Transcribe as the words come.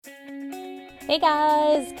Hey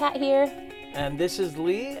guys, Kat here. And this is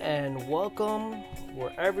Lee, and welcome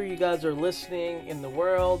wherever you guys are listening in the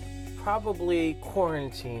world, probably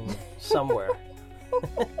quarantined somewhere.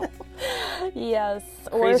 Yes,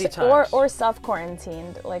 Crazy times. or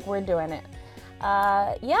self-quarantined, like we're doing it.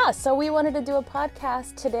 So we wanted to do a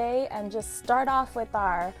podcast today and just start off with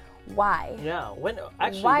our why. Yeah,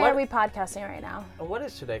 Why are we podcasting right now? What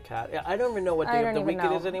is today, Kat? Yeah, I don't even know what I day of don't the even week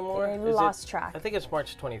know. it is anymore. We lost track. I think it's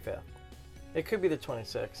March 25th. It could be the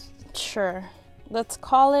 26th. Sure. Let's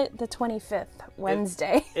call it the 25th,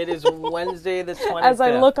 Wednesday. It is Wednesday the 25th. As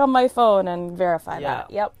I look on my phone and verify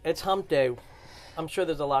that. Yep. It's hump day. I'm sure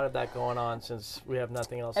there's a lot of that going on since we have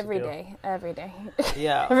nothing else Every to do. day.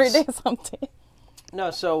 Yeah. Every day is something. No,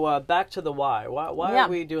 so back to the why. Why Yeah. are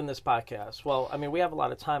we doing this podcast? Well, I mean, we have a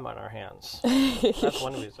lot of time on our hands. That's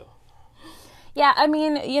one reason. Yeah, I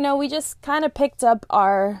mean, we just kind of picked up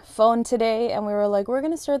our phone today and we were like, we're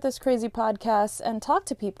going to start this crazy podcast and talk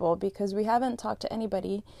to people because we haven't talked to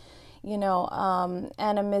anybody, and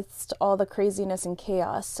amidst all the craziness and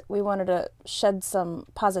chaos, we wanted to shed some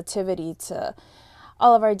positivity to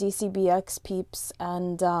all of our DCBX peeps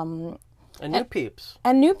and new peeps.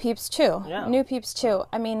 And new peeps too. Yeah. New peeps too.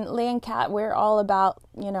 I mean, Lee and Kat, we're all about,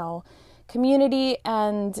 community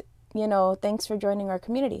and, thanks for joining our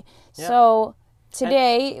community. Yeah. So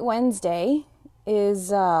today, Wednesday,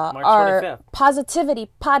 is March our 25th. Positivity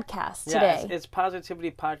podcast today. Yeah, it's Positivity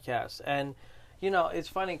Podcast. And, it's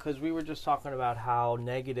funny because we were just talking about how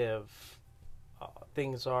negative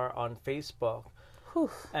things are on Facebook. Whew.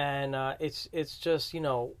 And it's just,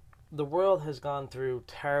 the world has gone through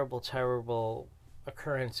terrible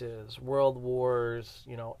occurrences, world wars,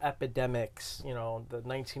 epidemics. The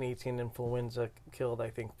 1918 influenza killed, I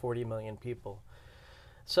think, 40 million people.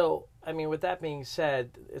 So, I mean, with that being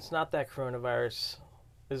said, it's not that coronavirus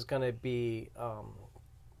is going to be,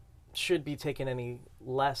 should be taken any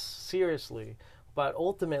less seriously. But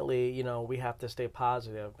ultimately, we have to stay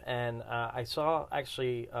positive. And I saw,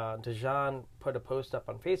 actually, Dejan put a post up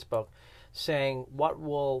on Facebook saying, what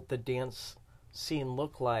will the dance scene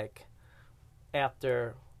look like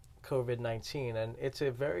after COVID-19? And it's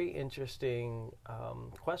a very interesting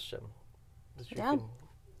question. Yeah.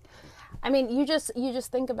 I mean, you just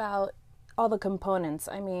think about all the components.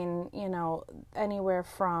 I mean, anywhere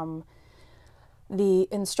from the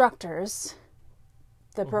instructors,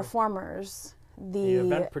 the performers, the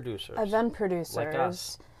event producers. Like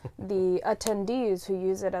us. the attendees who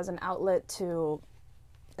use it as an outlet to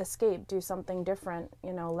escape, do something different,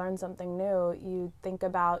 learn something new. You think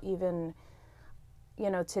about even,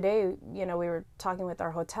 today, we were talking with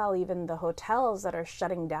our hotel, even the hotels that are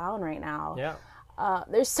shutting down right now. Yeah.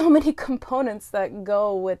 There's so many components that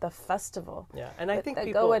go with a festival. Yeah, and I think that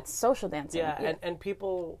people go with social dancing. Yeah, and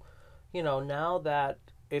people, now that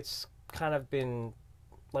it's kind of been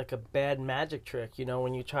like a bad magic trick,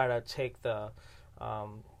 when you try to take the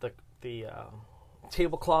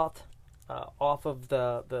tablecloth off of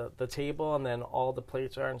the table and then all the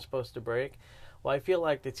plates aren't supposed to break. Well, I feel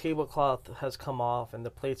like the tablecloth has come off and the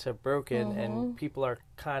plates have broken, and people are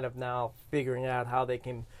kind of now figuring out how they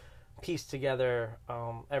can piece together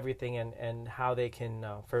everything and how they can,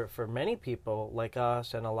 for many people like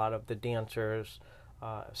us and a lot of the dancers,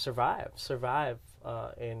 survive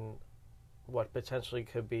in what potentially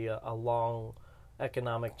could be a long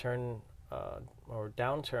economic turn or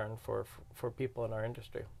downturn for people in our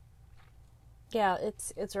industry. Yeah,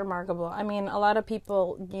 it's remarkable. I mean, a lot of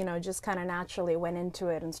people, just kind of naturally went into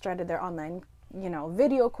it and started their online,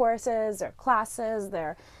 video courses, their classes,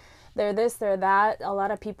 their this, their that. A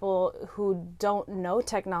lot of people who don't know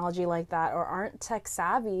technology like that or aren't tech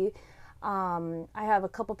savvy, I have a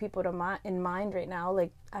couple people in mind right now.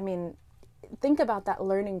 Like, I mean, think about that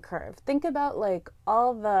learning curve. Think about like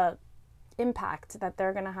all the impact that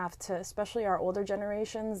they're going to have to, especially our older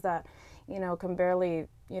generations that, can barely,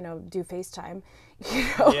 do FaceTime,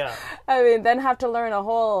 Yeah. I mean, then have to learn a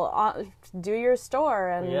whole, do your store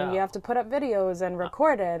and Yeah. you have to put up videos and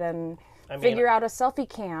record it and I figure out a selfie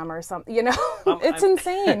cam or something, it's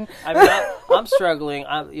insane. I'm struggling.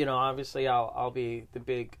 Obviously I'll be the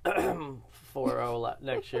big 4-0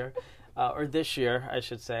 next year, or this year, I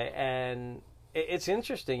should say. And it's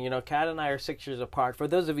interesting, Kat and I are 6 years apart. For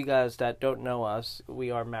those of you guys that don't know us, we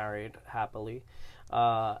are married happily,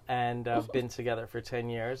 and been together for 10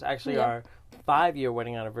 years. Actually, Yep. our 5-year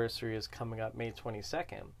wedding anniversary is coming up May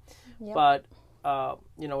 22nd. Yep. But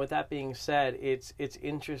with that being said, it's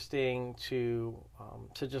interesting to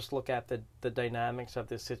just look at the dynamics of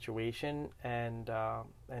this situation and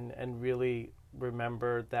really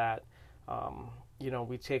remember that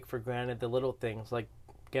we take for granted the little things like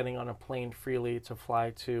getting on a plane freely to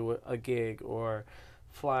fly to a gig, or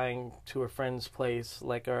flying to a friend's place,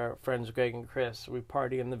 like our friends Greg and Chris. We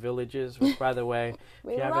party in the Villages, which, by the way,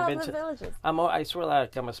 We if you haven't love been the to, Villages. I swear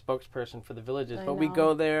like I'm a spokesperson for the Villages, I but we know.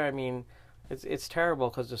 go there. I mean, it's terrible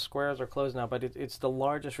because the squares are closed now, but it's the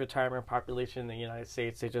largest retirement population in the United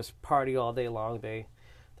States. They just party all day long.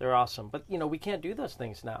 They're awesome. But, you know, we can't do those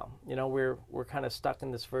things now. You know, we're kind of stuck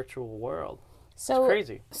in this virtual world. So It's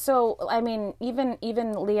crazy. So I mean, even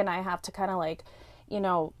Lee and I have to kind of like, you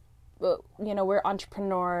know, we're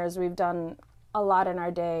entrepreneurs. We've done a lot in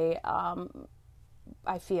our day.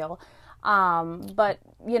 I feel, but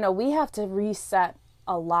you know, we have to reset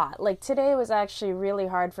a lot. Like today was actually really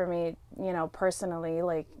hard for me, you know, personally.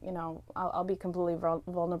 Like, you know, I'll be completely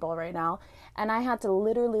vulnerable right now, and I had to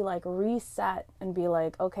literally like reset and be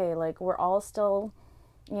like, okay, like we're all still,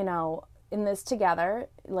 you know, in this together.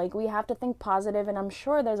 Like we have to think positive, and I'm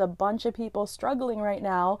sure there's a bunch of people struggling right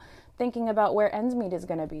now thinking about where ends meet is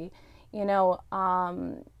going to be. You know,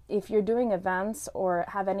 if you're doing events or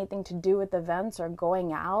have anything to do with events or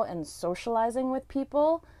going out and socializing with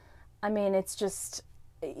people, I mean, it's just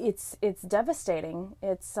it's devastating.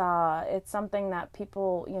 It's something that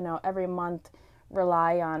people, you know, every month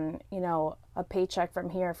rely on, you know, a paycheck from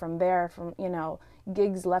here, from there, from, you know,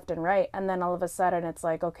 gigs left and right, and then all of a sudden it's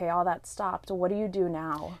like, okay, all that stopped. What do you do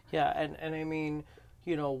now? Yeah, and I mean,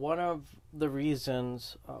 you know, one of the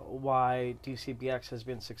reasons why DCBX has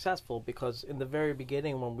been successful, because in the very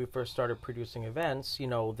beginning when we first started producing events, you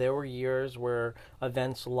know, there were years where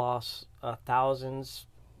events lost thousands,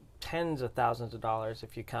 tens of thousands of dollars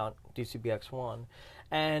if you count DCBX 1.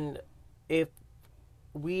 And if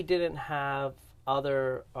we didn't have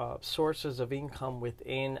other sources of income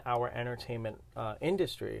within our entertainment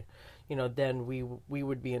industry, you know, then we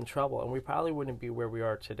would be in trouble, and we probably wouldn't be where we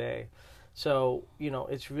are today. So, you know,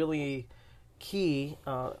 it's really key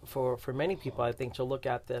for many people, I think, to look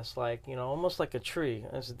at this like, you know, almost like a tree.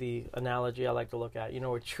 This is the analogy I like to look at. You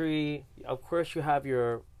know, a tree, of course you have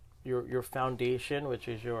your foundation, which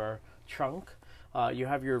is your trunk. You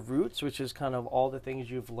have your roots, which is kind of all the things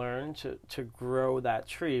you've learned to grow that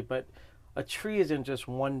tree. But a tree isn't just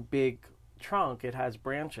one big trunk. It has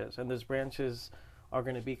branches, and those branches are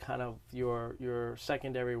going to be kind of your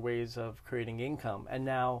secondary ways of creating income. And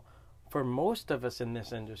now, for most of us in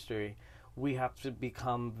this industry, we have to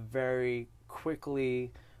become very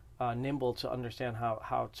quickly nimble to understand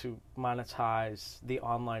how to monetize the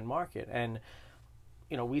online market. And,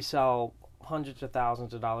 you know, we sell hundreds of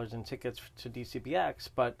thousands of dollars in tickets to DCBX,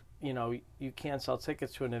 but, you know, you can't sell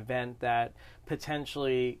tickets to an event that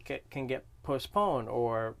potentially can get postponed,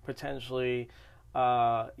 or potentially,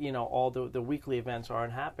 you know, all the weekly events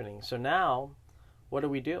aren't happening. So now, what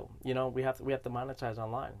do? You know, we have to monetize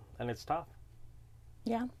online, and it's tough.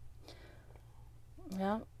 Yeah.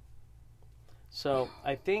 Yeah. So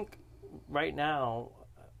I think right now,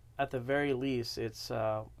 at the very least, it's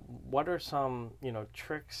what are some, you know,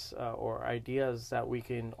 tricks or ideas that we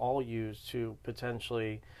can all use to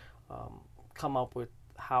potentially come up with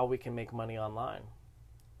how we can make money online?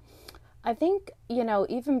 I think, you know,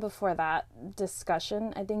 even before that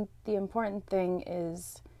discussion, I think the important thing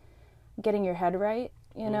is getting your head right,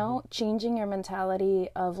 you know, changing your mentality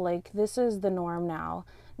of like, this is the norm now.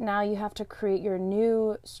 Now you have to create your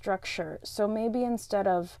new structure. So maybe instead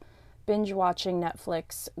of binge watching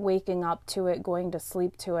Netflix, waking up to it, going to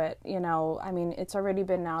sleep to it, you know, I mean, it's already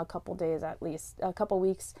been now a couple days at least, a couple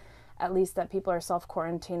weeks at least, that people are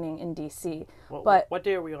self-quarantining in DC. Well, but what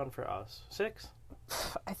day are we on for us? 6?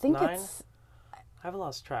 I think 9? it's... I've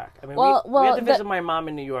lost track. I mean, Well, we had to visit the- my mom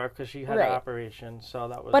in New York because she had Right. an operation, so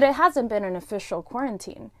that was. But it hasn't been an official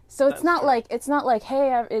quarantine. So it's That's not true. like,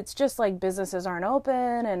 hey, it's just like businesses aren't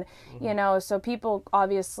open, and, you know, so people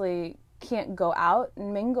obviously can't go out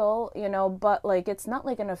and mingle, you know, but like, it's not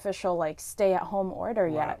like an official like stay at home order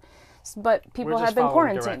yet. But people We're just have been following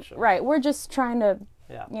quarantined. direction. Right. We're just trying to,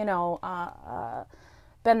 Yeah. you know,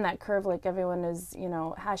 bend that curve like everyone is, you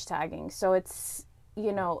know, hashtagging. So it's,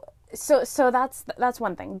 you know, so that's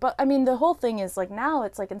one thing. But I mean, the whole thing is like, now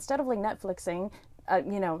it's like, instead of like Netflixing,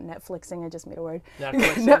 you know, Netflixing, I just made a word.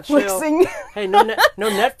 Netflixing. Hey, no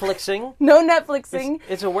Netflixing. No Netflixing.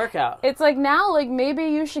 It's a workout. It's like, now, like, maybe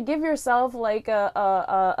you should give yourself like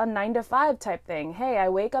a 9 to 5 type thing. Hey, I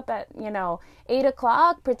wake up at, you know, 8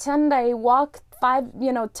 o'clock, pretend I walk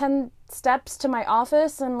 10 steps to my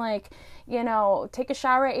office, and like, you know, take a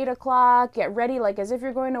shower at 8 o'clock, get ready like as if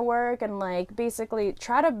you're going to work, and like basically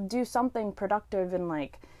try to do something productive in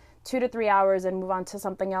like 2 to 3 hours and move on to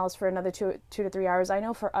something else for another 2 to 3 hours. I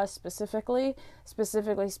know for us specifically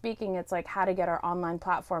speaking, it's like how to get our online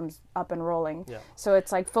platforms up and rolling. Yeah. So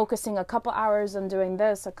it's like focusing a couple hours on doing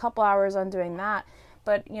this, a couple hours on doing that.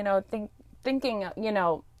 But, you know, thinking, you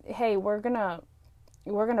know, hey, we're gonna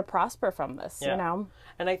prosper from this, Yeah. you know?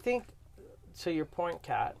 And I think, to your point,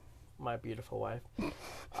 Kat, my beautiful wife,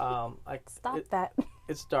 Stop that.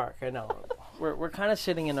 It's dark, I know. We're kind of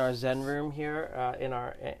sitting in our Zen room here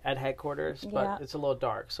at headquarters, but Yeah. it's a little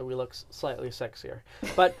dark, so we look slightly sexier.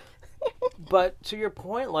 But but to your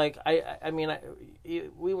point, like I mean,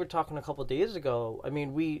 we were talking a couple of days ago. I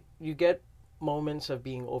mean, you get moments of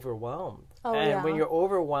being overwhelmed, and when you're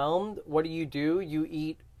overwhelmed, what do? You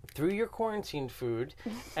eat through your quarantine food,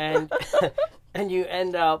 and and you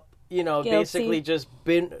end up, you know, Guilty. basically just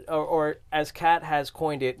or as Kat has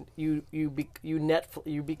coined it, you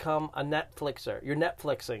become a Netflixer. You're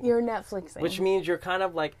Netflixing, which means you're kind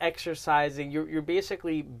of like exercising. You're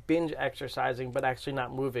basically binge exercising, but actually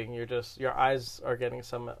not moving. Your eyes are getting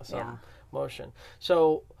some motion.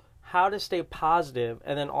 So how to stay positive,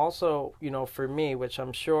 and then also, you know, for me, which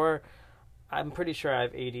I'm pretty sure I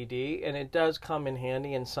have ADD, and it does come in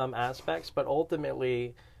handy in some aspects, but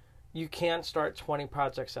ultimately, you can't start 20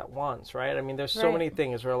 projects at once, right? I mean, there's so many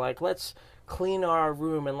things. We're like, let's clean our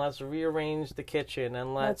room, and let's rearrange the kitchen,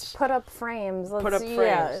 and let's put up frames.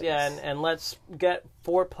 And let's get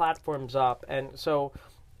 4 platforms up. And so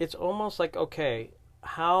it's almost like, okay,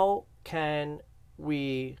 how can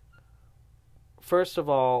we, first of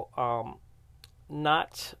all,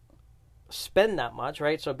 not spend that much,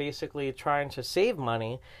 right? So basically trying to save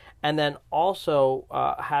money, and then also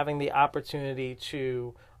having the opportunity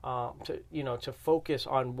to focus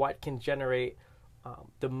on what can generate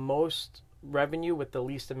the most revenue with the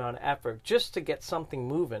least amount of effort, just to get something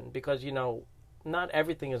moving, because, you know, not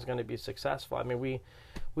everything is going to be successful. I mean,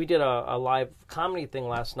 we did a live comedy thing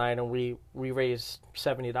last night, and we raised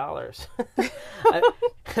 $70.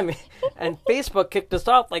 I mean, and Facebook kicked us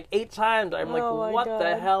off like 8 times. I'm like, what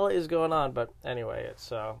the hell is going on? But anyway, it's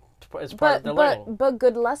part of the learning. But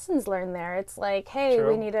good lessons learned there. It's like, hey, True.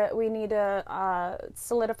 we need to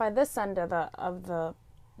solidify this end of the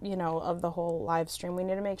you know, of the whole live stream. We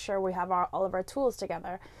need to make sure we have all of our tools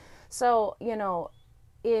together. So, you know,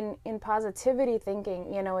 in positivity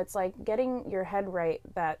thinking, you know, it's like getting your head right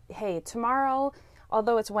that, hey, tomorrow,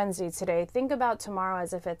 although it's Wednesday today, think about tomorrow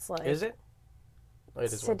as if it's like... Is it? Oh,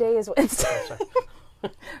 it is today is Wednesday.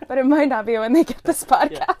 But it might not be when they get this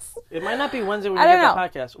podcast. Yeah. It might not be Wednesday when we get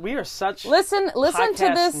the podcast. We are such listen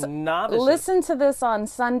to this novices. Listen to this on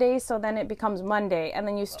Sunday, so then it becomes Monday, and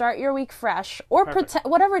then you start your week fresh, or pretend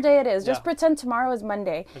whatever day it is. Just pretend tomorrow is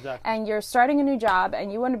Monday, and you're starting a new job,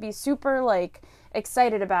 and you want to be super like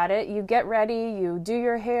excited about it. You get ready, you do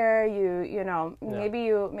your hair, you know, maybe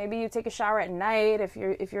you take a shower at night if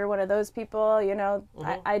you're one of those people, you know.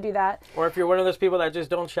 I do that. Or if you're one of those people that just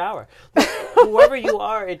don't shower. Whoever you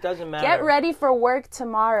are, it doesn't matter. Get ready for work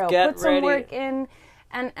tomorrow. Put some work in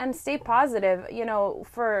and stay positive. You know,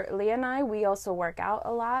 for Leah and I, we also work out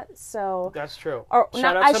a lot. So that's true.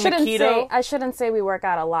 Shout out to Makito. I shouldn't say we work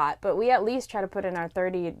out a lot, but we at least try to put in our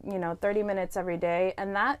 30 minutes every day,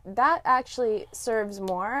 and that actually serves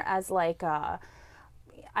more as like a,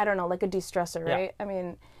 I don't know, like a de-stressor, right? I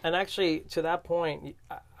mean, and actually to that point,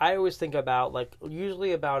 I always think about like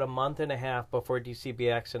usually about a month and a half before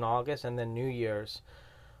DCBX in August, and then New Year's,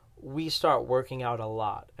 we start working out a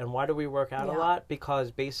lot. And why do we work out a lot? Because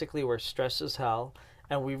basically we're stressed as hell,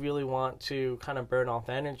 and we really want to kind of burn off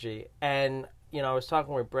energy. And, you know, I was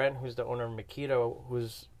talking with Brent, who's the owner of Makito,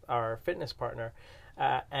 who's our fitness partner,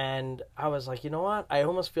 and I was like, you know what? I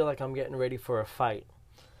almost feel like I'm getting ready for a fight.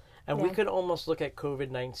 And we could almost look at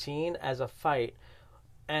COVID-19 as a fight.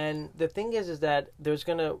 And the thing is that there's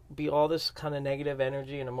going to be all this kind of negative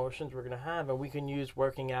energy and emotions we're going to have, and we can use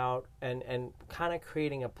working out and kind of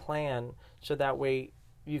creating a plan so that way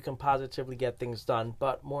you can positively get things done.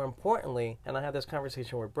 But more importantly, and I had this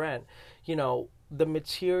conversation with Brent, you know, the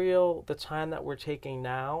material, the time that we're taking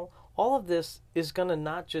now, all of this is going to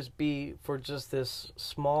not just be for just this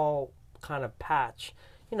small kind of patch.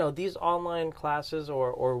 You know, these online classes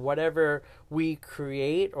or whatever we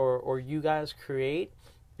create or you guys create,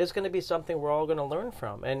 it's going to be something we're all going to learn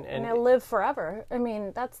from. And it'll live forever. I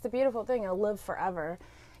mean, that's the beautiful thing. It'll live forever.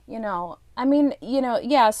 You know, I mean, you know,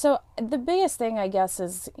 yeah. So the biggest thing, I guess,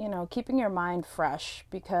 is, you know, keeping your mind fresh,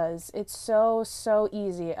 because it's so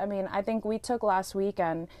easy. I mean, I think we took last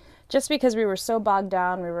weekend, just because we were so bogged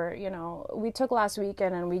down, we took last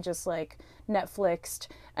weekend and we just like Netflixed,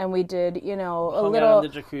 and we did, you know, a little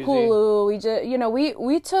Hulu. We just,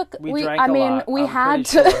 we took, we drank a lot. We had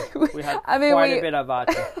to. Sure. We had quite a bit of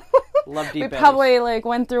vodka. Love Deep We Eddies. probably like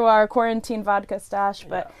went through our quarantine vodka stash,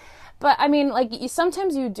 but Yeah. but I mean, like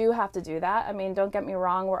sometimes you do have to do that. I mean, don't get me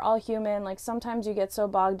wrong, we're all human. Like sometimes you get so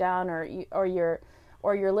bogged down, or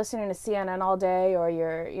you're listening to CNN all day, or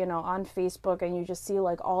you're, you know, on Facebook and you just see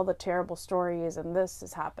like all the terrible stories and this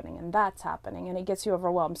is happening and that's happening and it gets you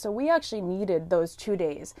overwhelmed. So we actually needed those 2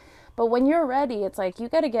 days. But when you're ready, it's like you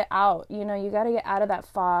got to get out, you know, you got to get out of that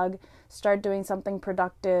fog, start doing something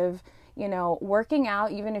productive, you know, working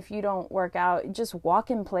out. Even if you don't work out, just walk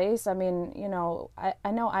in place. I mean, you know,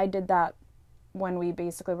 I know I did that when we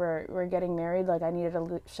basically were getting married. Like I needed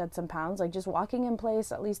to shed some pounds, like just walking in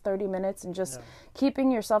place at least 30 minutes and just keeping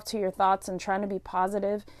yourself to your thoughts and trying to be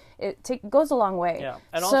positive. It goes a long way. Yeah,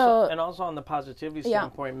 and so, also on the positivity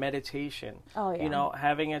standpoint, meditation. Oh, yeah. You know,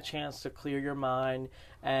 having a chance to clear your mind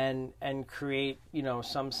and create, you know,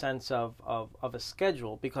 some sense of a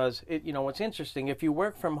schedule, because it, you know, what's interesting, if you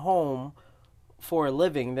work from home for a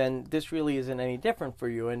living, then this really isn't any different for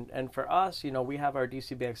you. And for us, you know, we have our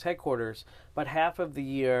DCBX headquarters, but half of the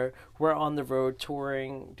year we're on the road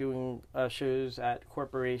touring, doing shows at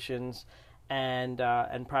corporations and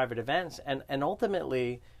private events. And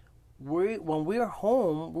ultimately, when we're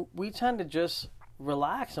home, we tend to just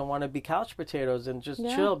relax and want to be couch potatoes and just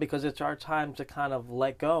chill, because it's our time to kind of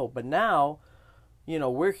let go. But now, you know,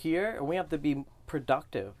 we're here and we have to be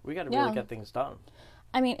productive. We got to really get things done.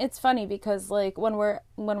 I mean, it's funny because like when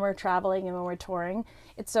we're traveling and when we're touring,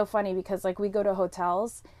 it's so funny because like we go to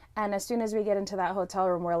hotels, and as soon as we get into that hotel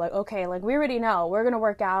room, we're like, okay, like we already know we're going to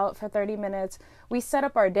work out for 30 minutes. We set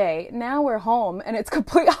up our day. Now we're home and it's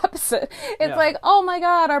complete opposite. It's like, oh my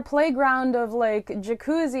God, our playground of like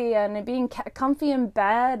jacuzzi and being comfy in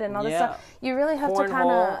bed and all this stuff. You really have to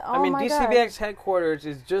kind of, I mean, DCBX headquarters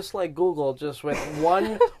is just like Google, just with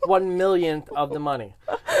 1/1,000,000th of the money.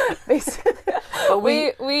 Basically. But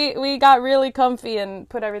we got really comfy and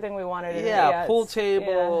put everything we wanted in. Yeah, pool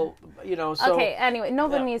table, you know. So, okay, anyway,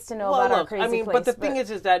 nobody needs to know about our crazy place. But the thing is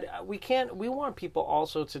that we want people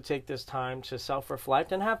also to take this time to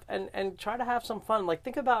self-reflect and have and try to have some fun. Like,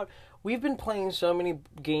 think about, we've been playing so many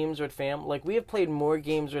games with like we have played more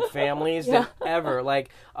games with families than ever. Like,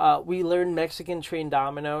 we learned Mexican trained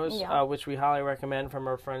dominoes, which we highly recommend, from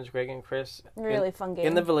our friends Greg and Chris. Really fun game.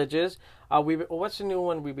 In the Villages. What's the new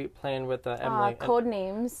one we be playing with Emily? Code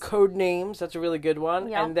Names. Code Names. That's a really good one.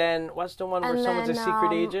 Yep. And then what's the one where someone's a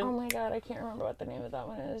secret agent? Oh my God, I can't remember what the name of that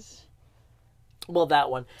one is. Well, that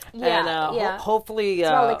one. Yeah, and hopefully it's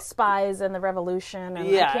about like spies and the revolution. And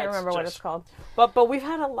I can't remember what it's called. But we've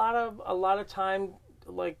had a lot of time.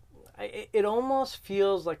 Like, it almost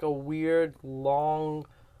feels like a weird long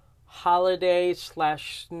holiday /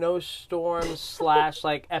 snowstorm /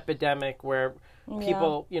 like epidemic where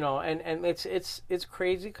people, you know, and it's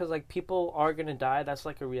crazy because like people are gonna die. That's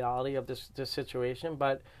like a reality of this situation.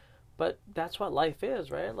 But that's what life is,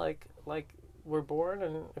 right? Like we're born,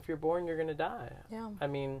 and if you're born, you're gonna die. Yeah. I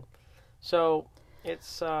mean, so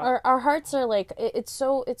it's our hearts are like, it's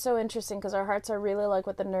so interesting because our hearts are really like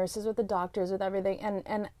with the nurses, with the doctors, with everything,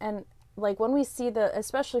 and like when we see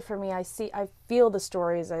especially for me, I feel the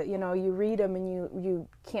stories that, you know, you read them and you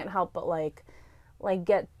can't help but like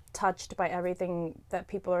get touched by everything that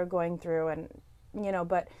people are going through, and you know,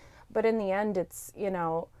 but in the end, it's, you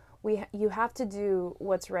know, you have to do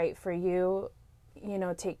what's right for you. You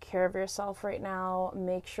know, take care of yourself right now.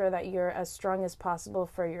 Make sure that you're as strong as possible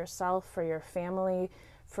for yourself, for your family,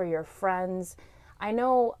 for your friends. I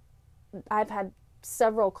know I've had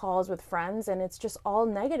several calls with friends and it's just all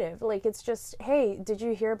negative. Like, it's just, hey, did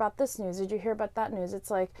you hear about this news? Did you hear about that news?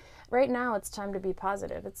 It's like, right now it's time to be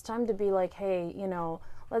positive. It's time to be like, hey, you know,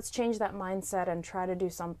 let's change that mindset and try to do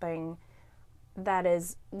something that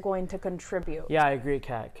is going to contribute. Yeah, I agree,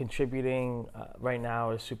 Kat. Contributing right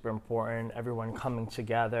now is super important. Everyone coming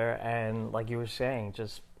together and, like you were saying,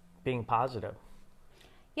 just being positive.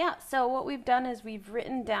 Yeah, so what we've done is we've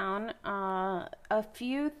written down a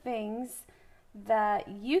few things that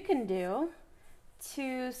you can do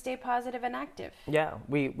to stay positive and active. Yeah,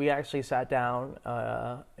 we actually sat down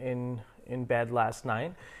in bed last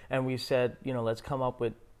night and we said, you know, let's come up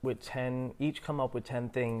with 10, each come up with 10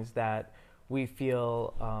 things that we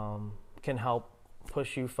feel can help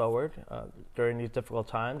push you forward during these difficult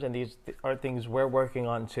times. And these are things we're working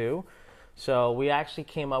on too. So we actually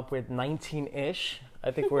came up with 19-ish.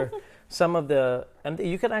 I think we're some of the, and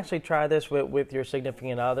you can actually try this with your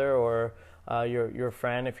significant other or your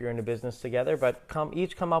friend if you're in a business together. But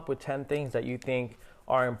each come up with 10 things that you think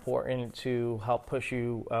are important to help push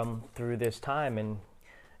you through this time. And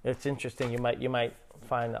it's interesting. You might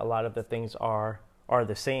find a lot of the things are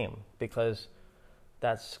the same because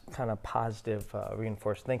that's kind of positive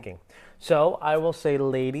reinforced thinking. So I will say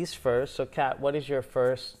ladies first. So Kat, what is your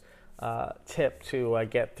first tip to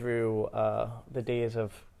get through the days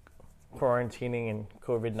of quarantining and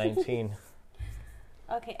COVID-19?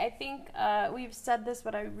 Okay, I think we've said this,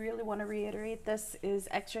 but I really want to reiterate this, is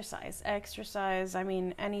exercise. Exercise, I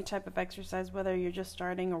mean, any type of exercise, whether you're just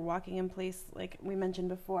starting or walking in place, like we mentioned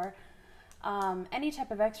before. Any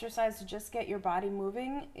type of exercise to just get your body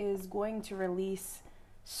moving is going to release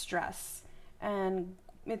stress, and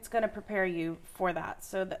it's going to prepare you for that.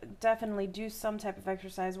 So definitely do some type of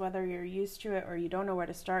exercise, whether you're used to it or you don't know where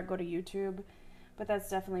to start, go to YouTube. But that's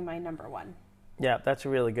definitely my number one. Yeah, that's a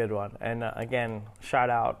really good one. And again, shout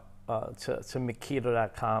out to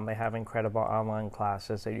Makito.com. They have incredible online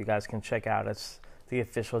classes that you guys can check out. It's the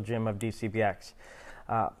official gym of DCBX.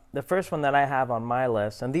 The first one that I have on my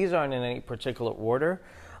list, and these aren't in any particular order,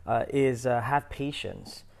 is have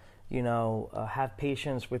patience. You know, have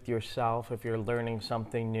patience with yourself if you're learning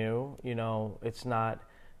something new. You know,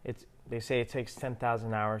 they say it takes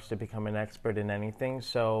 10,000 hours to become an expert in anything.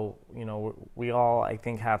 So, you know, we all, I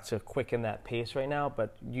think, have to quicken that pace right now,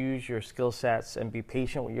 but use your skill sets and be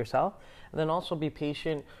patient with yourself. And then also be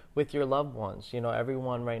patient with your loved ones. You know,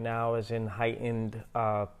 everyone right now is in heightened,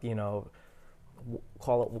 you know,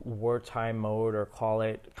 call it wartime mode or call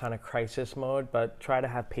it kind of crisis mode, but try to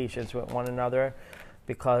have patience with one another,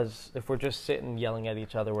 because if we're just sitting yelling at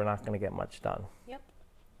each other, we're not going to get much done. Yep,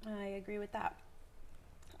 I agree with that.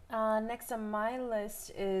 Next on my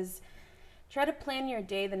list is try to plan your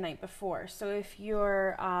day the night before. So if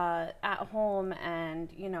you're at home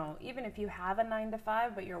and, you know, even if you have a 9 to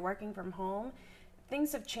 5, but you're working from home,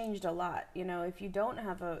 things have changed a lot. You know, if you don't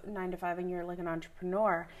have a 9 to 5 and you're like an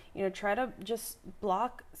entrepreneur, you know, try to just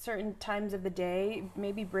block certain times of the day,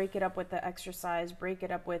 maybe break it up with the exercise, break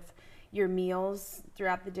it up with your meals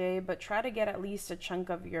throughout the day, but try to get at least a chunk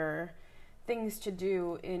of your things to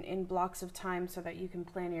do in blocks of time so that you can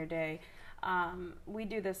plan your day. We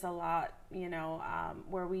do this a lot, you know,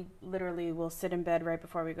 where we literally will sit in bed right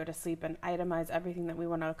before we go to sleep and itemize everything that we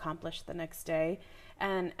want to accomplish the next day.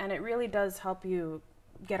 And it really does help you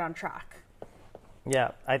get on track.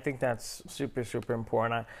 Yeah, I think that's super, super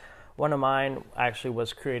important. One of mine actually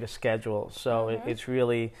was create a schedule. So it's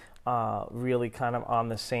really kind of on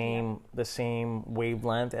the same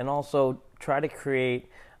wavelength, and also try to create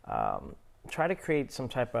some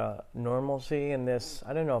type of normalcy in this.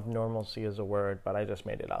 I don't know if normalcy is a word, but I just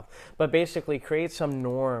made it up. But basically create some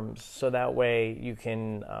norms so that way you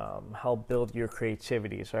can help build your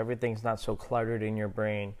creativity. So everything's not so cluttered in your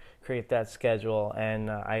brain. Create that schedule. And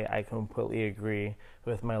I completely agree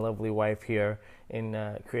with my lovely wife here in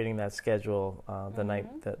creating that schedule the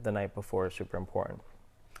night before is super important.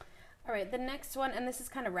 All right, the next one, and this is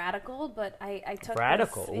kind of radical, but I took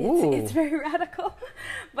radical. This. It's very radical,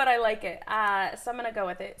 but I like it. So I'm going to go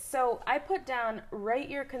with it. So I put down, write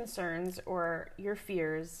your concerns or your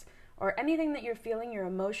fears or anything that you're feeling, your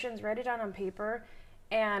emotions, write it down on paper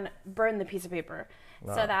and burn the piece of paper.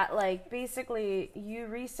 Wow. So that, like, basically you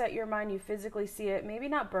reset your mind, you physically see it, maybe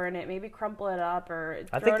not burn it, maybe crumple it up or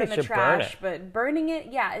throw it in the trash, but burning it,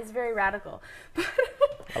 yeah, is very radical.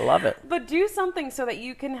 I love it. But do something so that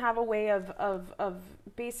you can have a way of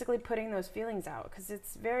basically putting those feelings out, because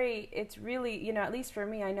it's really, you know, at least for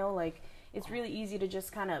me, I know, like, it's really easy to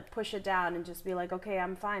just kind of push it down and just be like, okay,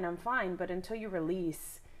 I'm fine, but until you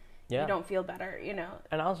release, you don't feel better, you know.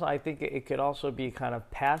 And also, I think it could also be kind of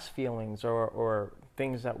past feelings or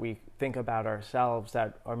things that we think about ourselves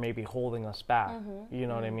that are maybe holding us back. You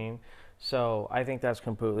know what I mean? So I think that's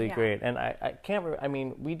completely great. And I can't I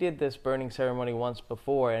mean, we did this burning ceremony once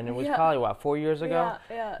before, and it was probably, 4 years ago?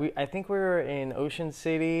 Yeah. I think we were in Ocean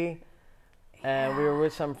City, and we were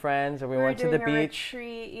with some friends, and we went to the beach.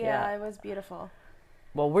 Retreat. Yeah, it was beautiful.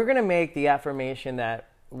 Well, we're going to make the affirmation that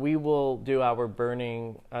we will do our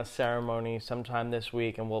burning ceremony sometime this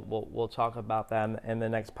week, and we'll talk about that in the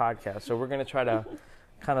next podcast. So we're going to try to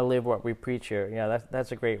kind of live what we preach here. Yeah,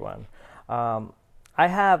 that's a great one. I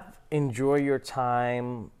have enjoy your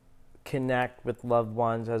time, connect with loved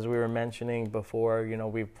ones. As we were mentioning before, you know,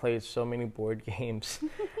 we've played so many board games,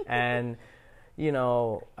 and you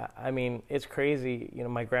know, I mean, it's crazy. You know,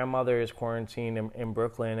 my grandmother is quarantined in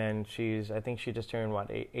Brooklyn, and I think she just turned,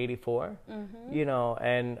 84? You know,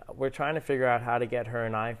 and we're trying to figure out how to get her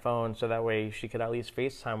an iPhone so that way she could at least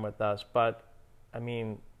FaceTime with us. But, I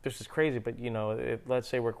mean, this is crazy, but, you know, let's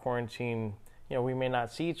say we're quarantined, you know, we may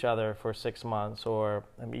not see each other for 6 months, or,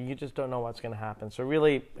 I mean, you just don't know what's going to happen. So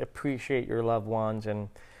really appreciate your loved ones and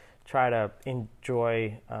try to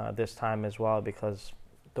enjoy this time as well, because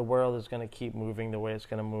the world is going to keep moving the way it's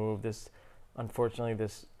going to move. Unfortunately,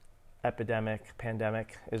 this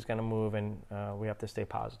pandemic is going to move, and we have to stay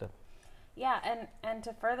positive. Yeah, and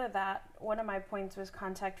to further that, one of my points was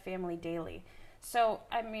contact family daily. So,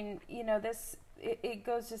 I mean, it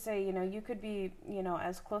goes to say, you could be,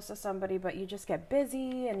 as close to somebody, but you just get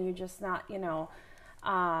busy and you're just not,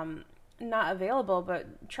 not available.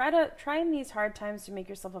 But try in these hard times to make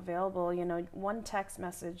yourself available. One text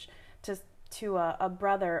message to a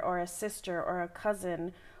brother or a sister or a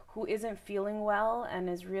cousin who isn't feeling well and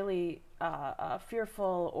is really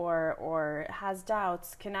fearful or has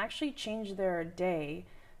doubts can actually change their day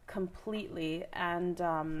completely. And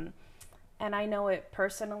I know it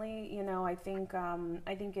personally. I think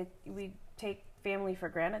we take family for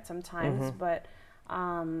granted sometimes, but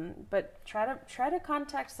try to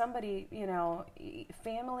contact somebody,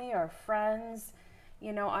 family or friends,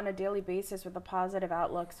 on a daily basis with a positive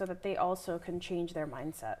outlook so that they also can change their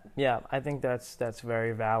mindset. Yeah, I think that's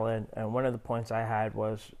very valid. And one of the points I had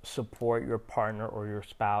was support your partner or your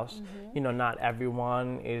spouse. Not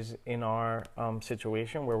everyone is in our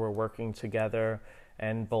situation where we're working together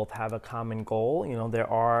and both have a common goal. There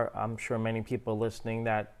are, I'm sure, many people listening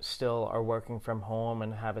that still are working from home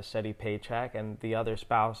and have a steady paycheck, and the other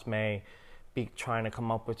spouse may be trying to come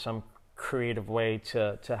up with some creative way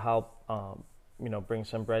to help bring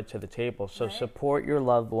some bread to the table. So right. Support your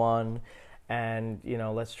loved one, and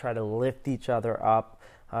let's try to lift each other up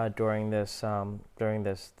during this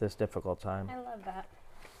difficult time. I love that.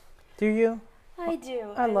 Do you? I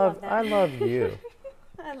do. I love you.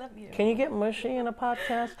 I love you. Can you get mushy in a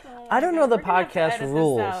podcast? I don't know the podcast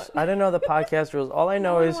rules. I don't know the podcast rules. All I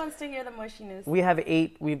know is wants to hear the mushiness. We have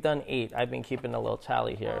 8. We've done 8. I've been keeping a little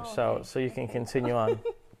tally here, so you can continue on.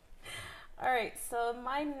 All right, so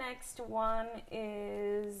my next one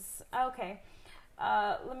is,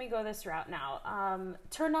 let me go this route now.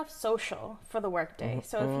 Turn off social for the workday.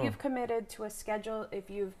 So if you've committed to a schedule,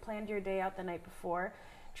 if you've planned your day out the night before,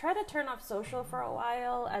 try to turn off social for a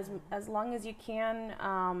while, as long as you can,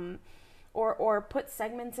 or put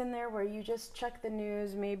segments in there where you just check the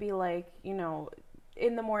news, maybe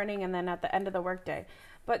in the morning and then at the end of the workday.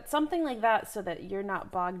 But something like that so that you're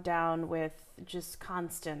not bogged down with just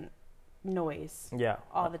constant noise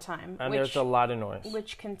all the time, and there's a lot of noise,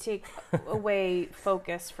 which can take away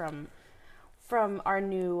focus from our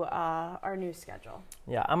new schedule.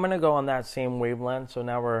 I'm gonna go on that same wavelength. So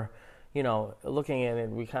now we're looking at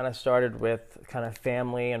it. We kind of started with kind of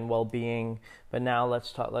family and well-being, but now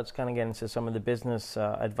let's kind of get into some of the business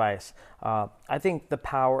advice. I think the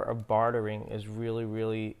power of bartering is really,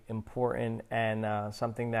 really important, and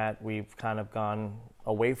something that we've kind of gone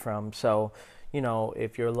away from. So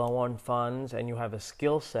if you're low on funds and you have a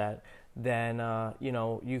skill set, then,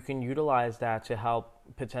 you can utilize that to help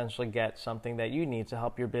potentially get something that you need to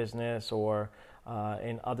help your business or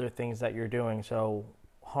in other things that you're doing. So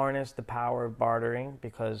harness the power of bartering,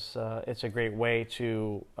 because it's a great way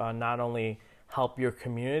to not only help your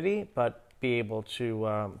community, but be able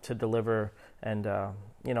to deliver and,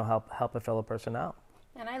 help a fellow person out.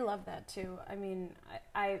 And I love that too. I mean,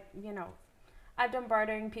 I've done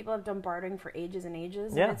bartering. People have done bartering for ages and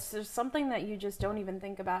ages. Yeah. And it's just something that you just don't even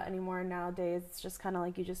think about anymore nowadays. It's just kind of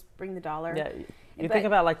like you just bring the dollar. Yeah. You think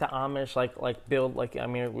about like the Amish, like build, like, I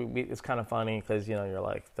mean, it's kind of funny because, you're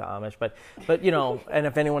like the Amish, but and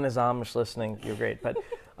if anyone is Amish listening, you're great. But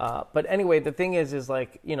anyway, the thing is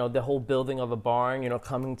like, the whole building of a barn,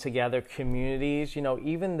 coming together, communities,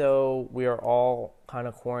 even though we are all kind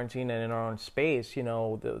of quarantined and in our own space,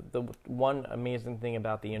 the one amazing thing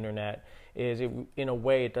about the internet is in a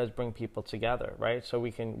way it does bring people together, right? So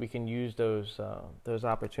we can use those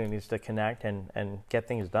opportunities to connect and get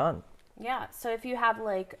things done. Yeah. So if you have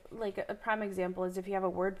like a prime example is if you have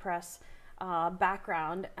a WordPress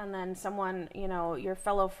background, and then someone, your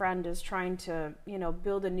fellow friend is trying to,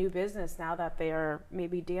 build a new business now that their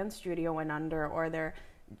maybe dance studio went under, or their,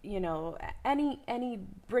 any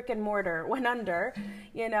brick and mortar went under,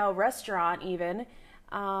 restaurant even,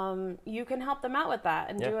 you can help them out with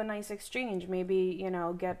that and do a nice exchange. Maybe,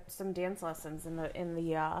 get some dance lessons in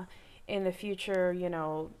the future,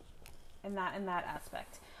 in that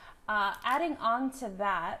aspect. Adding on to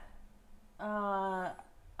that,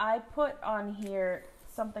 I put on here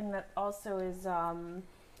something that also is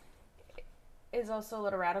also a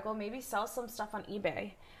little radical. Maybe sell some stuff on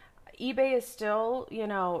eBay. eBay is still,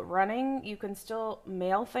 running. You can still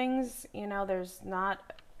mail things. There's not,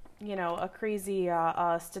 a crazy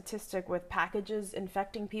statistic with packages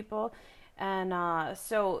infecting people. And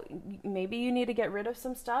so maybe you need to get rid of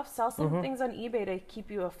some stuff. Sell some things on eBay to keep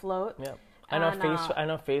you afloat. Yeah. I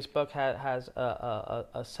know Facebook has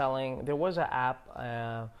a selling. There was an app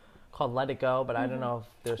called Let It Go, but I don't know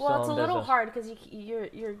if they're still in Well, business. it's a little hard because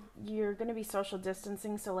you're going to be social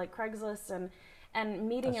distancing, so like Craigslist and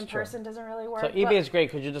meeting That's in true. person doesn't really work. So eBay is great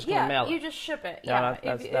because you're just going to mail you it. just ship it. Yeah,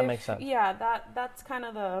 Yeah, that makes sense. Yeah, that's kind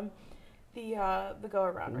of the go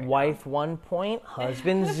around right Wife 1 point,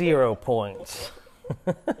 husband 0 points.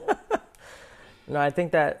 No, I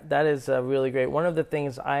think that is really great. One of the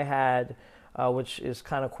things I had, which is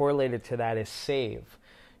kind of correlated to that, is save.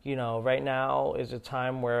 You know, right now is a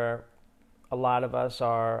time where a lot of us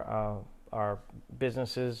our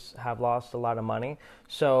businesses have lost a lot of money.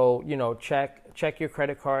 So, you know, check your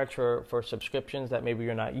credit cards for subscriptions that maybe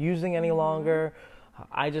you're not using any longer.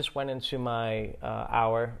 I just went into my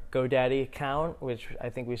our GoDaddy account, which I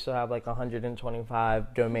think we still have like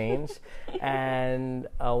 125 domains. And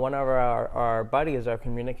one of our buddies, our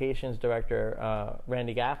communications director,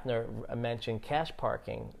 Randy Gaffner, mentioned cash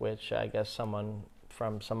parking, which I guess someone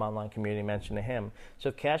from some online community mentioned to him.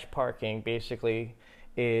 So cash parking basically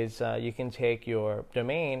is you can take your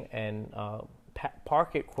domain and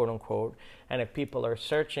park it, quote unquote, and if people are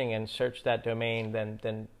searching and search that domain,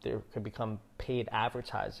 then there could become paid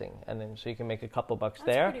advertising, and then so you can make a couple bucks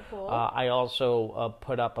there. That's pretty cool. I also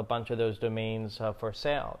put up a bunch of those domains for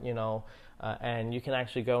sale, you know, and you can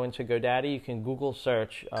actually go into GoDaddy. You can Google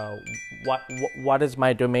search what is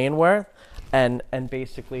my domain worth, and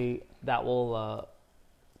basically that will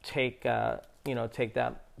take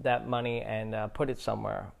that money and put it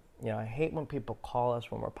somewhere. You know, I hate when people call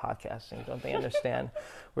us when we're podcasting. Don't they understand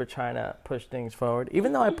we're trying to push things forward?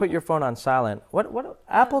 Even though I put your phone on silent, what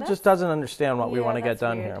Apple just doesn't understand what we want to get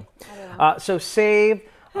done weird. here. I don't know. So save.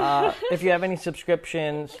 If you have any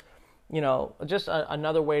subscriptions, you know, just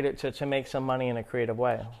another way to make some money in a creative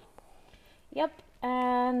way. Yep.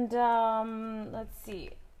 And let's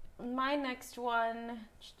see. My next one.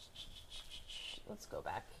 Let's go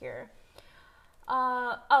back here.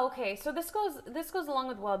 Okay. So this goes along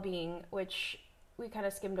with well-being, which we kind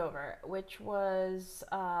of skimmed over, which was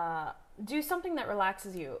do something that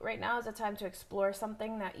relaxes you. Right now is a time to explore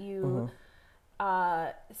something that you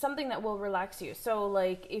something that will relax you. So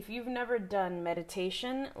like if you've never done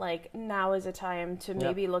meditation, like now is a time to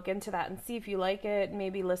maybe look into that and see if you like it.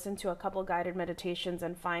 Maybe listen to a couple guided meditations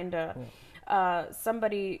and find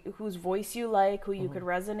somebody whose voice you like, who you could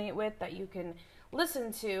resonate with, that you can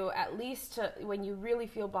listen to at least to, when you really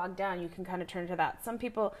feel bogged down, you can kind of turn to that. Some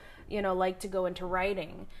people, you know, like to go into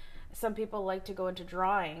writing. Some people like to go into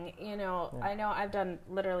drawing. You know, I know I've done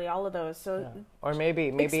literally all of those. So or maybe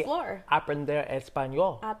explore. Aprender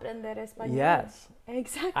español. Aprender español. Yes.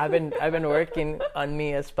 Exactly. I've been working on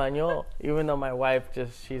mi español, even though my wife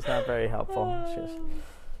she's not very helpful.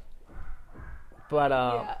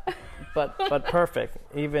 But perfect.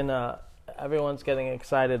 Even everyone's getting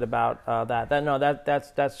excited about that.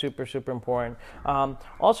 That's super important.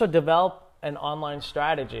 Also develop an online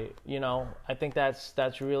strategy. You know, I think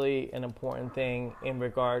that's really an important thing in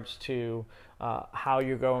regards to how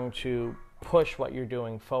you're going to push what you're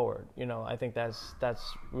doing forward. You know, I think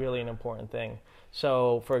that's really an important thing.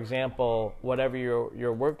 So, for example, whatever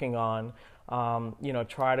you're working on, you know,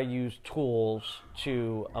 try to use tools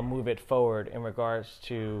to move it forward in regards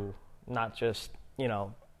to not just, you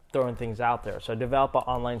know, throwing things out there. So develop an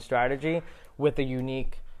online strategy with a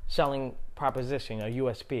unique selling proposition, a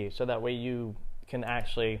USP, so that way you can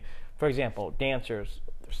actually, for example, dancers.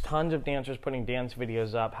 There's tons of dancers putting dance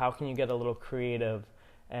videos up. How can you get a little creative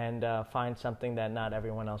and find something that not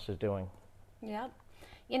everyone else is doing? Yep.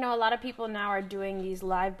 You know, a lot of people now are doing these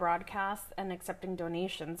live broadcasts and accepting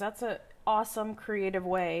donations. That's an awesome creative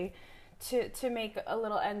way to make a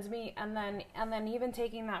little ends meet, and then even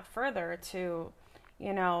taking that further to,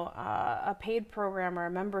 you know, a paid program or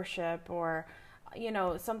a membership or, you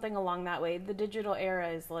know, something along that way. The digital era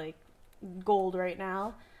is like gold right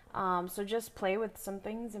now. So just play with some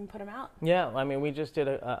things and put them out. Yeah, I mean, we just did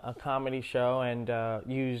a comedy show and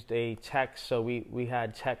used a text. So we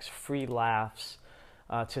had text free laughs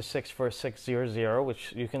to 64600,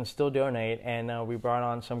 which you can still donate. And we brought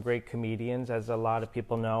on some great comedians. As a lot of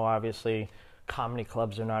people know, obviously, comedy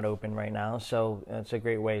clubs are not open right now. So it's a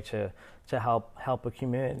great way to help a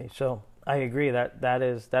community. So I agree that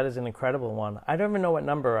is an incredible one. I don't even know what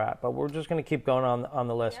number we're at, but we're just going to keep going on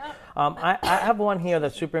the list. Yep. I have one here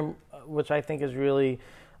that's super, which I think is really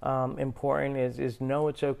important, is know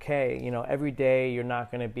it's okay. You know, every day you're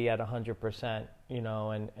not going to be at 100%, you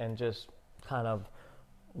know, and just kind of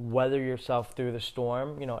weather yourself through the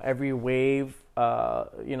storm. You know, every wave,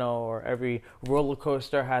 you know, or every roller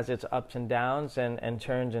coaster has its ups and downs and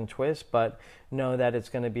turns and twists, but know that it's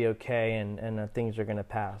going to be okay and things are going to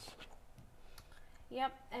pass.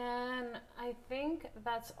 Yep, and I think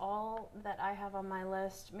that's all that I have on my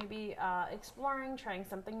list. Maybe exploring, trying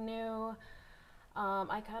something new.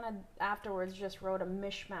 I kind of afterwards just wrote a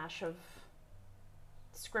mishmash of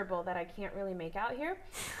scribble that I can't really make out here.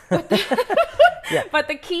 Yeah. But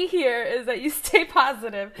the key here is that you stay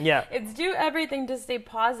positive. Yeah. It's do everything to stay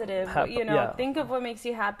positive. Yeah. Think of what makes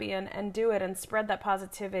you happy and do it and spread that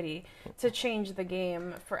positivity to change the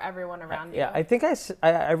game for everyone around you. Yeah, I think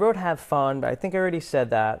I wrote have fun, but I think I already said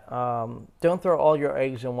that. Don't throw all your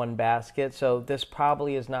eggs in one basket. So this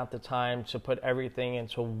probably is not the time to put everything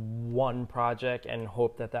into one project and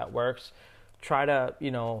hope that works. Try to,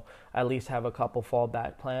 at least have a couple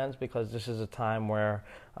fallback plans, because this is a time where,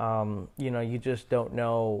 you just don't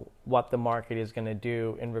know what the market is going to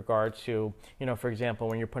do in regards to, for example,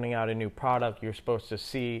 when you're putting out a new product, you're supposed to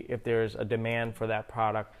see if there's a demand for that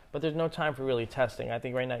product, but there's no time for really testing. I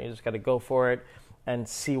think right now you just got to go for it and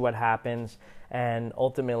see what happens. And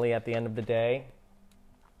ultimately, at the end of the day,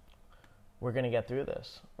 we're going to get through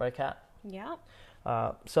this. Right, Kat? Yeah.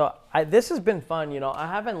 So this has been fun. I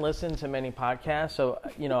haven't listened to many podcasts, so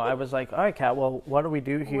I was like, all right, Kat, well, what do we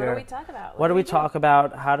do here? What do we talk about? What do we talk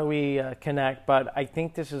about? How do we connect? But I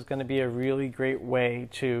think this is going to be a really great way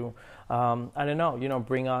to,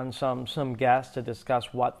 bring on some guests to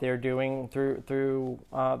discuss what they're doing through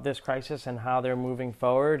this crisis and how they're moving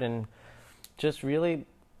forward, and just really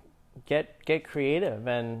get creative.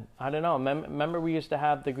 And I don't know, remember we used to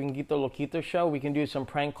have the Gringuito Loquito show? We can do some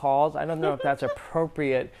prank calls. I don't know if that's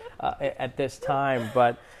appropriate at this time,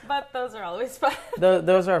 but those are always fun.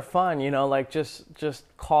 Those are fun, like just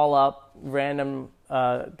call up random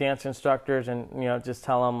dance instructors and just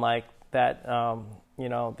tell them like that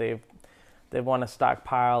they want a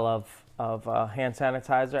stockpile of hand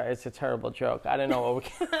sanitizer. It's a terrible joke. I don't know what we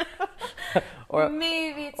can or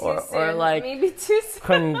maybe too soon. Maybe too soon.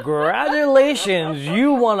 Congratulations,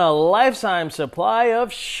 you won a lifetime supply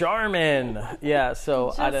of Charmin. Yeah, so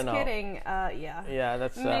just I don't know. Just kidding. Yeah. Yeah,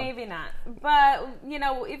 that's maybe not. But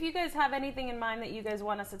if you guys have anything in mind that you guys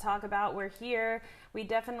want us to talk about, we're here. We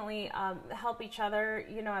definitely help each other,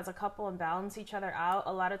 as a couple, and balance each other out.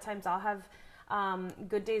 A lot of times I'll have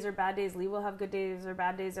good days or bad days. Lee will have good days or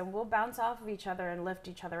bad days, and we'll bounce off of each other and lift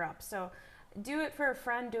each other up. So do it for a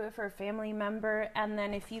friend, do it for a family member. And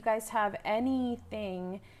then if you guys have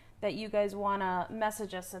anything that you guys want to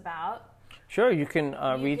message us about, sure, you can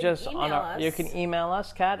reach us on our. You can email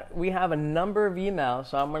us, Kat. We have a number of emails,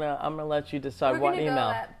 so I'm gonna let you decide what email. We're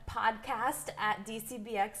gonna go at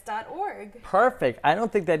podcast@dcbx.org. Perfect. I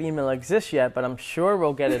don't think that email exists yet, but I'm sure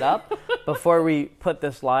we'll get it up before we put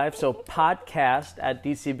this live. So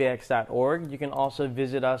podcast@dcbx.org. You can also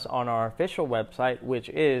visit us on our official website, which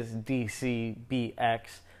is dcbx.org.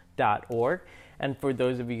 And for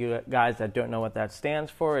those of you guys that don't know what that stands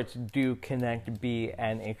for, it's Do, Connect, Be,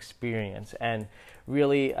 and Experience. And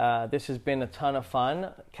really, this has been a ton of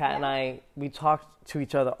fun. Kat and I, we talk to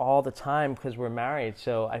each other all the time because we're married.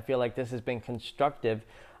 So I feel like this has been constructive.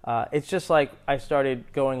 It's just like I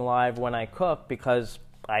started going live when I cook, because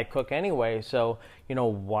I cook anyway. So,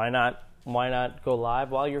 why not go live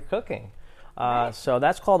while you're cooking? Right. So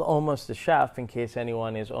that's called Almost a Chef. In case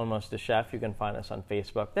anyone is almost a chef, you can find us on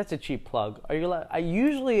Facebook. That's a cheap plug. I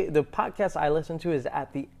usually, the podcast I listen to is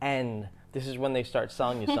at the end. This is when they start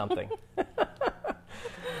selling you something.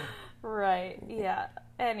 Right. Yeah.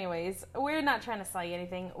 Anyways, we're not trying to sell you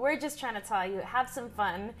anything. We're just trying to tell you, have some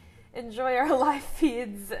fun, enjoy our live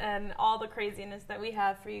feeds and all the craziness that we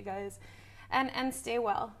have for you guys, and stay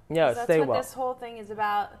well. Yeah, that's stay what well. This whole thing is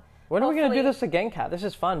about. When are we going to do this again, Kat? This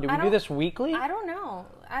is fun. Do we do this weekly? I don't know.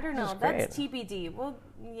 That's TBD. Well,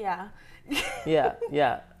 yeah.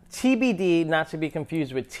 Yeah. TBD, not to be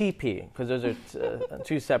confused with TP, because those are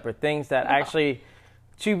two separate things that actually,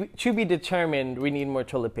 to be determined, we need more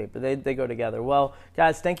toilet paper. They go together. Well,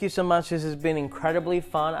 guys, thank you so much. This has been incredibly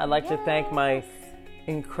fun. I'd like to thank my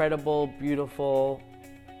incredible, beautiful,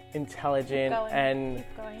 intelligent, and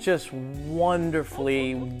just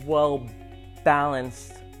wonderfully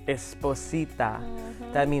well-balanced esposita.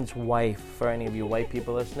 That means wife, for any of you white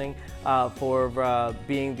people listening, for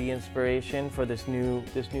being the inspiration for this new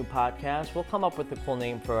podcast. We'll come up with a cool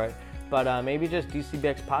name for it, but maybe just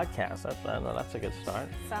DCBX Podcast. That's a good start.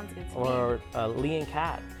 Sounds good to me. Or Lee and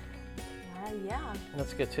Kat. Yeah.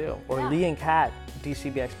 That's good too. Or Lee and Kat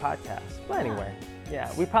DCBX Podcast. But anyway,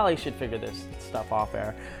 we probably should figure this stuff off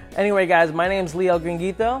air. Anyway, guys, my name's Leo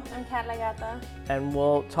Gringuito. I'm Kat Lagata. And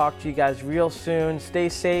we'll talk to you guys real soon. Stay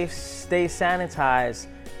safe, stay sanitized,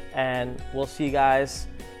 and we'll see you guys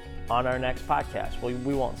on our next podcast.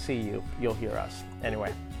 We won't see you. You'll hear us.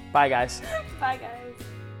 Anyway, bye, guys. Bye, guys.